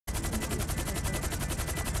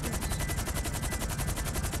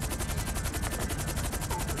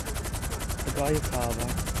got your car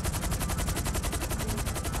back.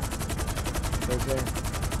 Does it?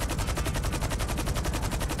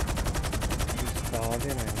 You're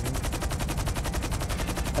starving, aren't you?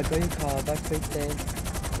 I got your car back right there.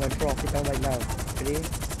 I'm gonna drop it down right now. Ready?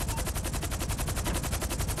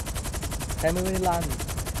 Tell me when it lands.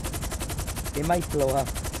 It might blow up.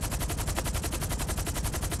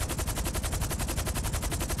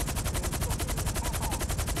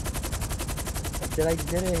 Did I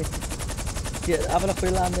get it? Yeah, have a look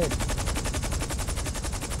where it landed.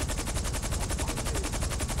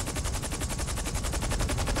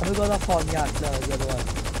 Have we got that Pontiac? No, the other one.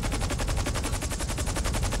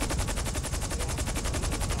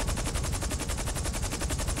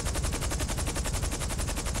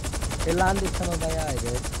 It landed somewhere by eye,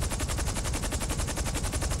 dude.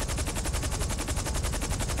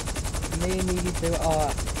 Maybe do.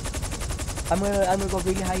 Oh, I'm gonna go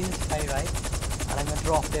really high in the sky, right? And I'm gonna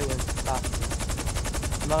drop it with that.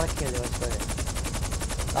 I'm not gonna kill you, I swear.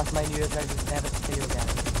 That's my New Year's resolution, never to kill you again.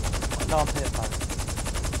 No, I'm purple.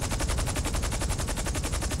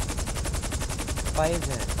 Why is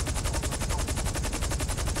it?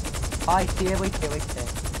 Oh, I see it, wait there.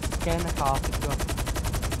 Get in the car, keep going.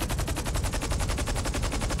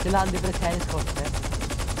 You landed with a tennis court there.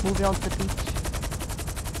 Moving on to the beach.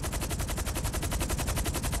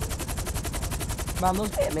 Man, those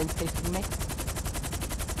vitamins taste mixed.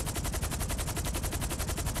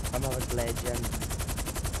 I'm not a legend.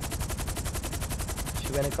 She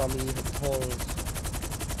went and got me the holes.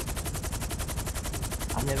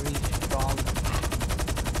 And they're really strong.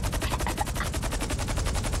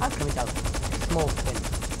 I'm coming down. Smoking.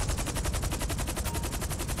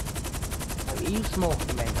 Are you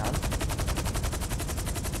smoking, man?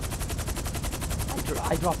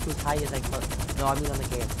 I dropped you as high as I could. No, I mean on the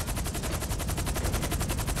game.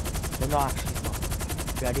 They're not actually smoking.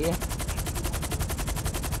 Ready?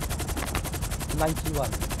 91.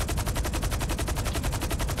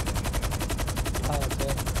 Oh,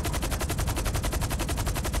 okay.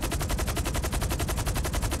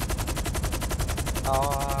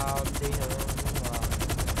 Oh, dear.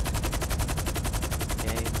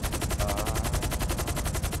 Okay.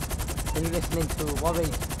 Are you listening to what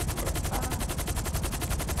is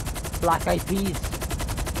Black Eyed Peas?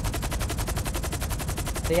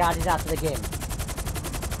 They added that to the game.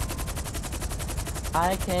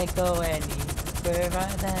 I can't go any further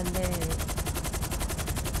than this.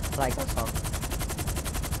 I like that song.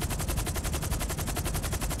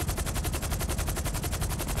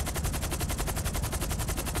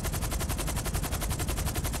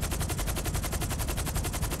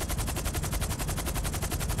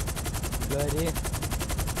 Ready?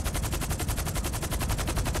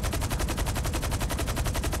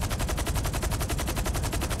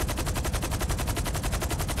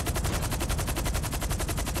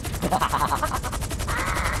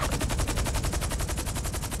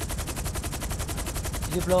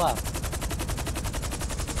 Did you blow up?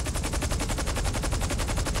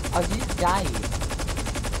 How did you die?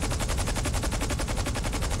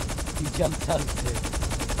 You jumped out too.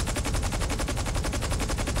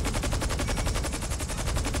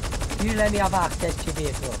 You let me have access to your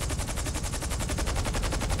vehicle.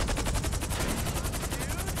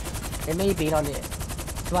 It may be on it,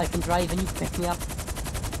 so I can drive and you pick me up.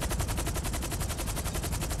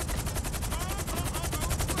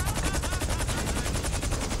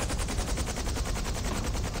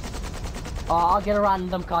 Oh, I'll get a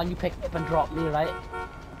random car and you pick me up and drop me, right?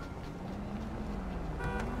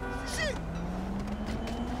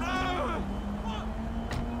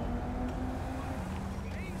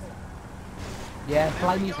 Yeah,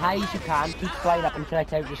 fly me as high as you can, keep flying up until I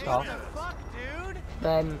tell you to stop.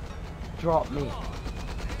 Then, drop me.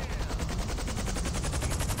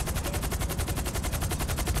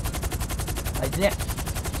 Like this,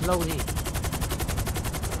 slowly.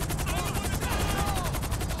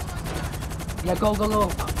 Yeah, go.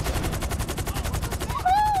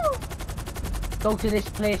 Go to this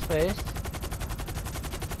place first.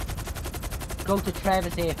 Go to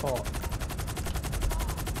Trevor's Airport.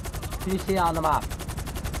 Can you see that on the map?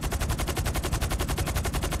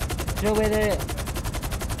 Do you know where the...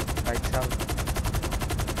 Right, so...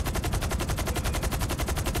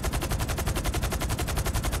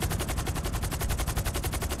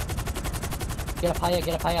 Get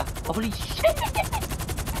up higher. Holy shit!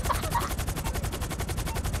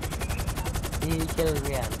 He killed me,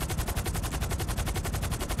 man.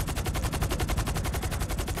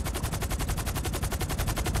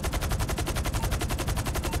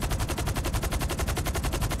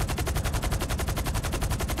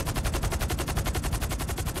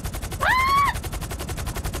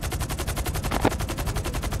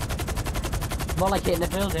 More like hitting a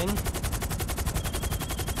building.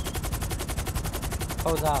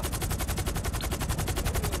 What was that?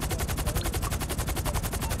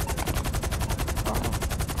 Oh.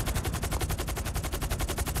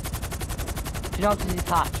 Do you know how to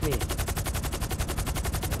detach me?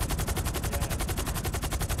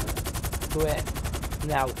 Do it.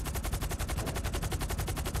 Now.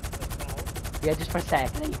 Yeah, just for a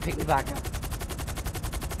second, then you pick me back up.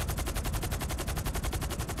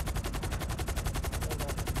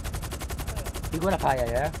 You're going up higher,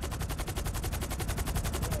 yeah?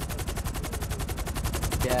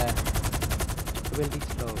 Yeah. It will be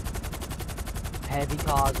slow. Heavy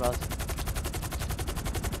cars, Ross.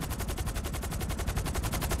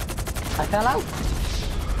 I fell out!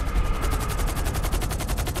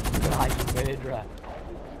 Like murderer.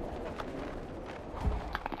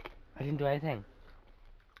 I didn't do anything.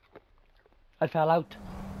 I fell out.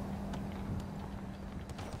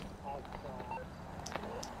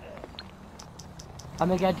 I'm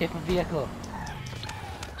gonna get a different vehicle.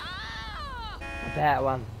 A better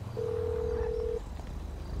one.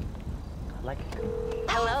 Like.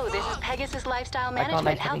 Hello, this is Pegasus Lifestyle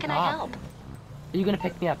Management. How can I help? Are you gonna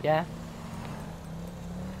pick me up, yeah?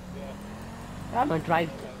 I'm gonna drive.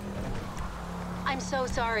 I'm so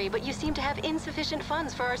sorry, but you seem to have insufficient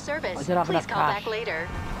funds for our service. I don't have Please enough call cash. back later.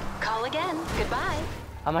 Call again. Goodbye.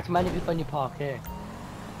 How much money have you got in your pocket?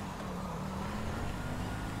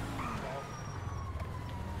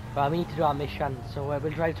 Well, we need to do our mission, so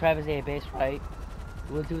we'll drive to Trevor's Air Base, right?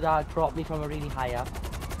 We'll do that, drop me from a really high up.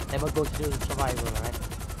 Then we'll go to do the survival, right?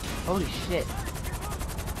 Holy shit.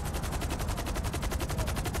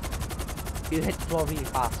 You hit the floor really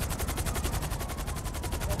fast.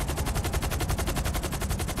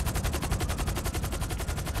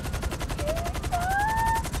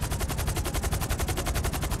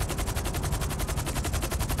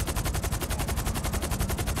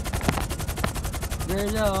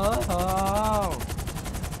 No.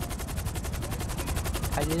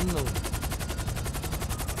 I didn't move.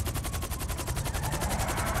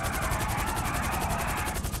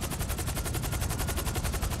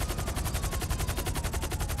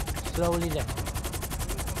 Slowly lift.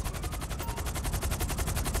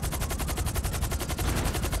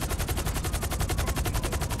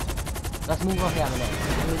 Let's move on here a minute.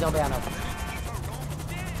 Move on here.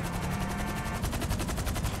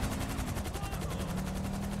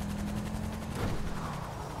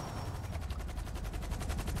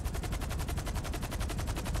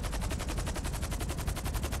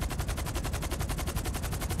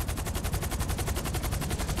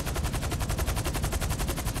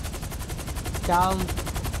 Down,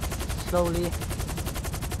 slowly.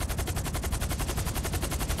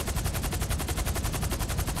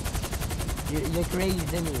 You're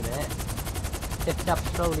grazing me, mate. Lift up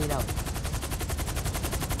slowly now.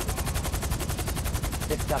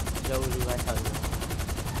 Lift up slowly, I tell you.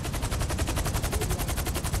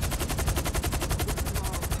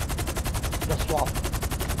 Just swap.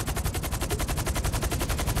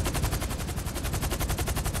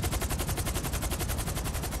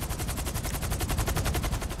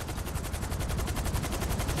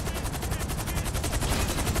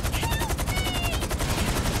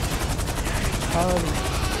 Holy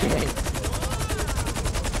shit.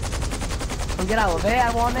 Come get out of it,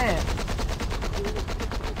 I want it.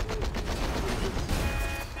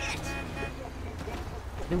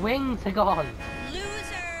 The wings are gone.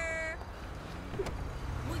 Loser!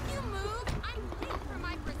 Will you move? I'm late for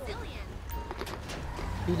my Brazilian.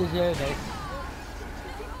 You deserve it.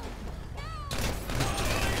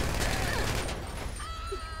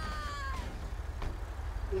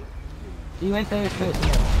 You went first person.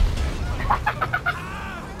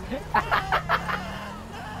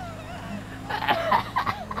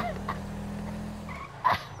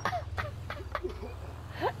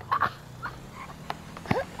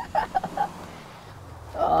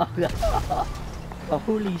 Oh,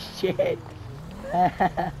 holy shit.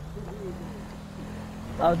 That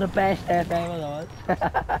was the best death ever, that was.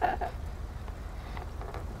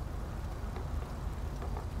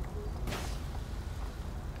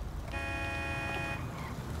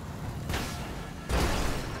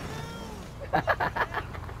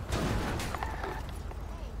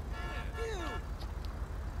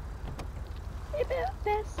 We built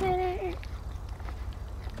this city.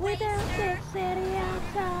 We built this city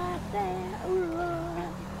outside there. Ooh.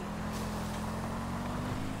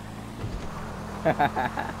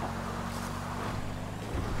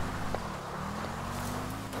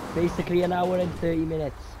 Basically an hour and 30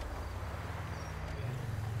 minutes.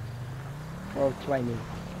 Or 20.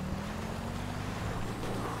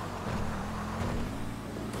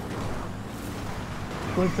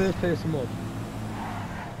 Go in first person mode.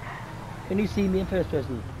 Can you see me in first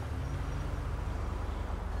person?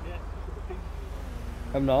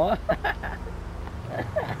 I'm not.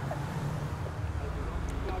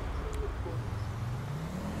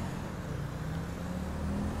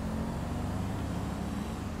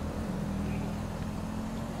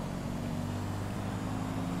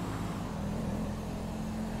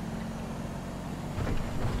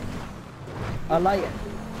 I like it.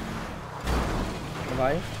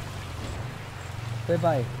 Bye. Bye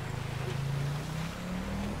bye.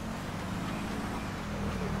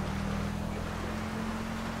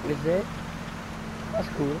 Is it? That's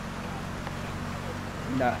cool.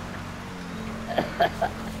 Nah.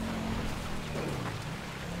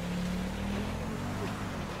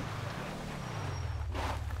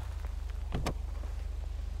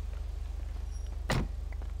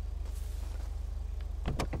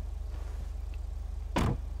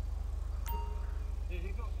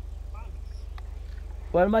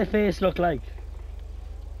 What does my face look like?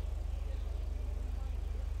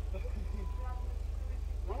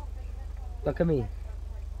 Look at me.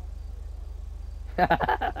 I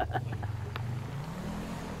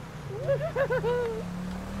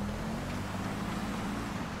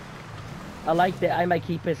like that. I might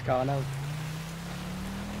keep his car now.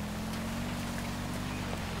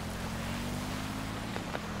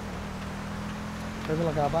 Doesn't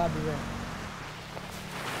look that bad, does it?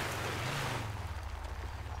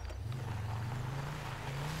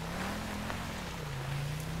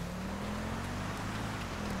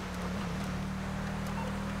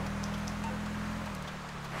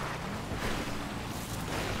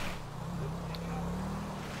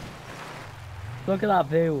 Look at that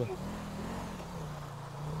view.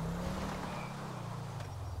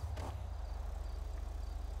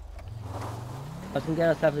 Let's get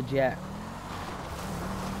ourselves a jet.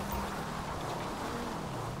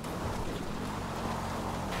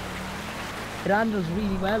 It handles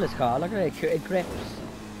really well, this car. Look at it, it grips.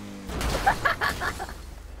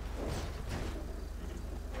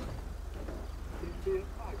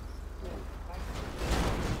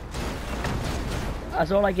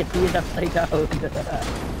 That's all I can see is upside down.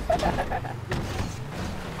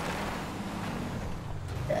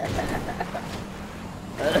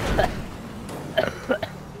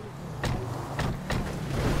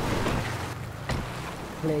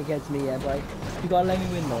 Play against me, yeah, boy. You gotta let me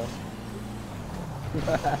win, though.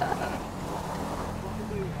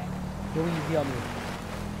 Go easy on me.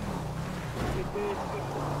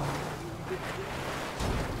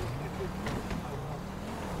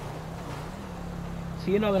 So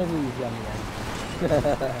you're not gonna go easy on me then?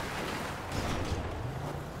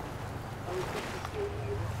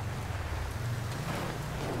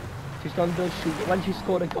 Just don't shoot. Once you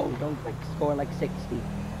score a goal, don't like score like 60.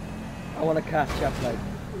 I want to catch up, like.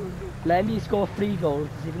 Let me score 3 goals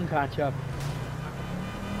to see if you can catch up.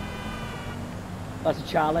 That's a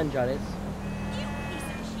challenge, that is. You piece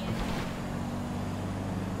of shit.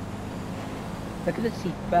 Look at the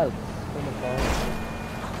seat belts. Oh my god.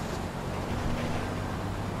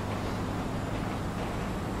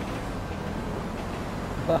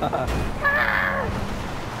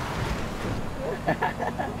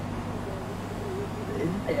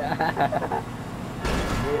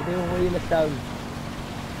 They were wheeling us down.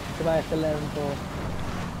 Goodbye, after 11-4.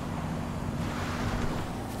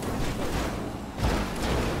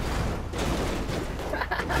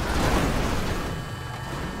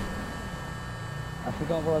 I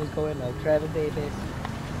forgot where I was going now. Trevor Davis.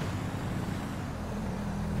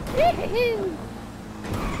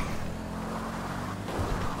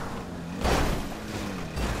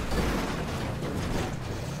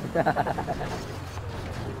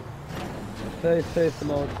 First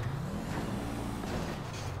mode.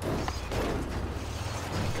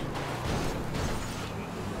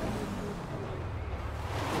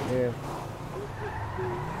 Yeah.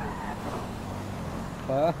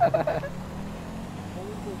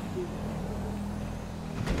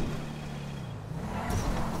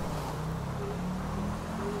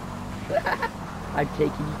 I'm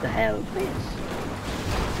taking you to hell, bitch.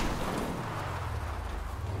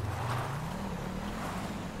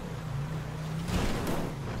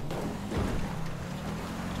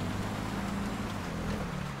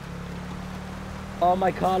 Oh,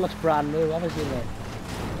 my car looks brand new, obviously, mate.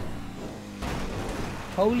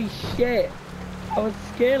 Holy shit! That was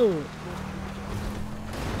skill!